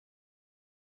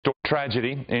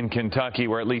Tragedy in Kentucky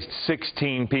where at least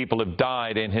 16 people have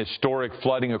died in historic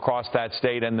flooding across that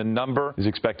state, and the number is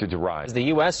expected to rise. The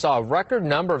U.S. saw a record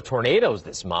number of tornadoes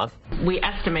this month. We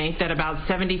estimate that about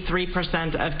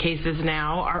 73% of cases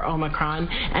now are Omicron,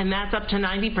 and that's up to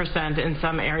 90% in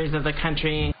some areas of the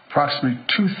country. Approximately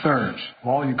 2/3 of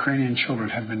all Ukrainian children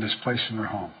have been displaced from their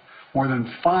home. More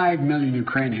than 5 million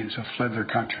Ukrainians have fled their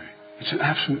country. It's an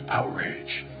absolute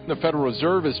outrage. The Federal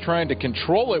Reserve is trying to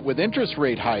control it with interest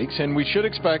rate hikes, and we should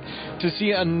expect to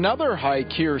see another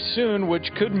hike here soon,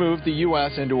 which could move the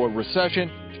U.S. into a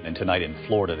recession. And tonight in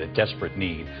Florida, the desperate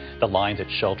need, the lines at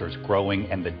shelters growing,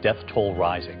 and the death toll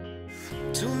rising.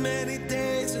 Too many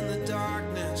days in the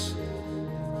darkness,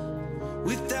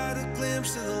 without a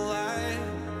glimpse of the light.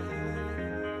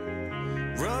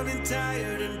 Running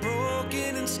tired and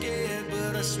broken and scared,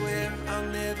 but I swear I'll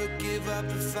never give up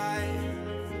the fight.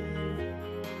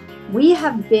 We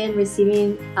have been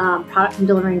receiving product from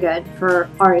Delivering Good for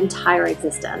our entire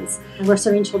existence. We're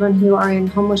serving children who are in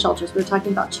homeless shelters. We're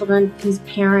talking about children whose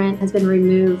parent has been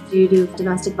removed due to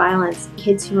domestic violence,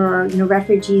 kids who are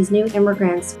refugees, new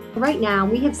immigrants. Right now,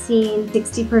 we have seen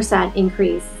 60%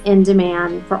 increase in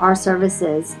demand for our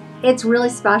services. It's really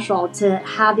special to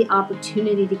have the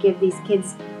opportunity to give these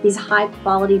kids these high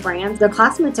quality brands their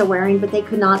classmates are wearing, but they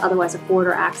could not otherwise afford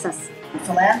or access.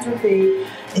 Philanthropy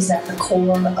is at the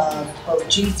core of both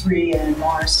G3 and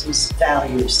Morris's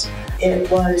values. It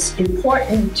was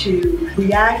important to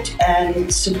react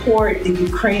and support the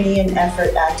Ukrainian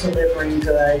effort at Delivering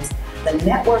Good. The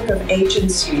network of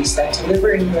agencies that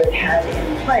Delivering Good had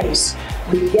in place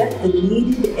would get the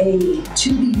needed aid to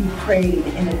the Ukraine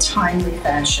in a timely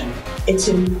fashion. It's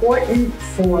important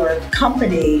for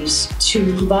companies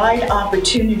to provide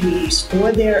opportunities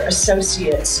for their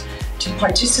associates to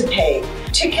participate,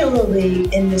 particularly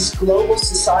in this global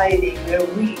society where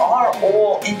we are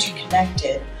all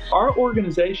interconnected. Our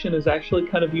organization is actually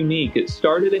kind of unique. It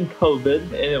started in COVID,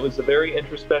 and it was a very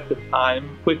introspective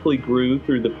time, quickly grew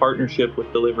through the partnership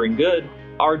with Delivering Good.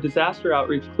 Our disaster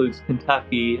outreach includes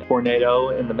Kentucky, tornado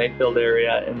in the Mayfield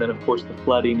area, and then of course the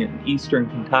flooding in eastern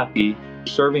Kentucky,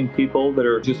 serving people that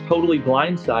are just totally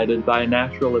blindsided by a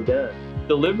natural event.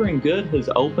 Delivering Good has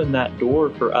opened that door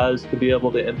for us to be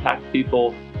able to impact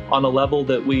people on a level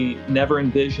that we never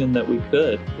envisioned that we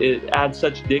could. It adds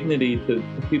such dignity to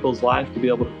people's life to be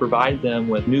able to provide them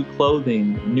with new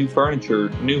clothing, new furniture,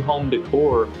 new home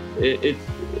decor. It's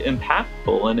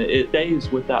impactful, and it stays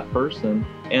with that person.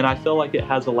 And I feel like it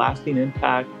has a lasting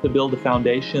impact to build a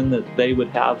foundation that they would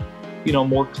have,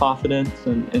 more confidence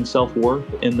and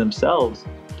self-worth in themselves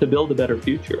to build a better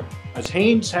future. As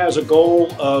Hanes has a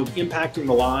goal of impacting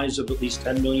the lives of at least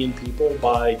 10 million people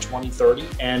by 2030,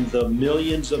 and the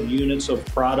millions of units of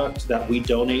product that we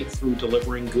donate through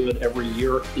Delivering Good every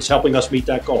year is helping us meet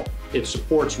that goal. It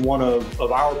supports one of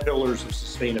our pillars of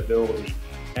sustainability,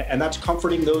 and that's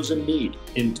comforting those in need.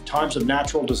 In times of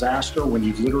natural disaster, when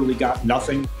you've literally got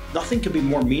nothing can be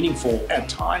more meaningful. At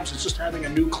times, it's just having a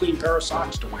new clean pair of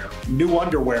socks to wear, new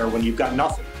underwear when you've got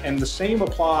nothing. And the same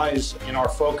applies in our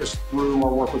focus through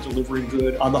our work with Delivering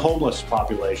Good on the homeless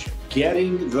population.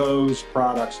 Getting those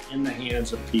products in the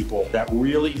hands of people that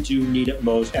really do need it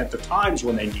most at the times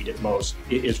when they need it most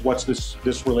is what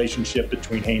this relationship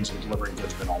between Hanes and Delivering Good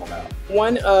has been all about.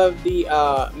 One of the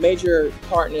major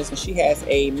partners, she has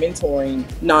a mentoring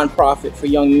nonprofit for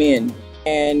young men.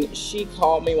 And she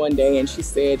called me one day and she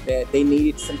said that they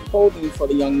needed some clothing for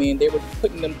the young men. They were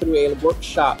putting them through a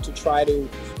workshop to try to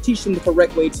teach them the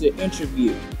correct way to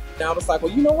interview. And I was like,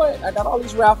 well, you know what? I got all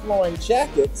these Ralph Lauren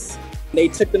jackets. They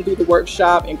took them through the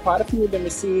workshop, and quite a few of them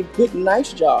received good,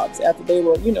 nice jobs after they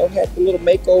were, had the little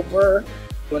makeover.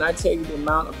 When I tell you the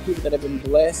amount of people that have been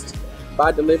blessed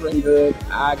by Delivering Good,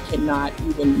 I cannot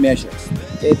even measure.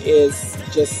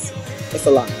 It's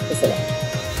a lot. It's a lot.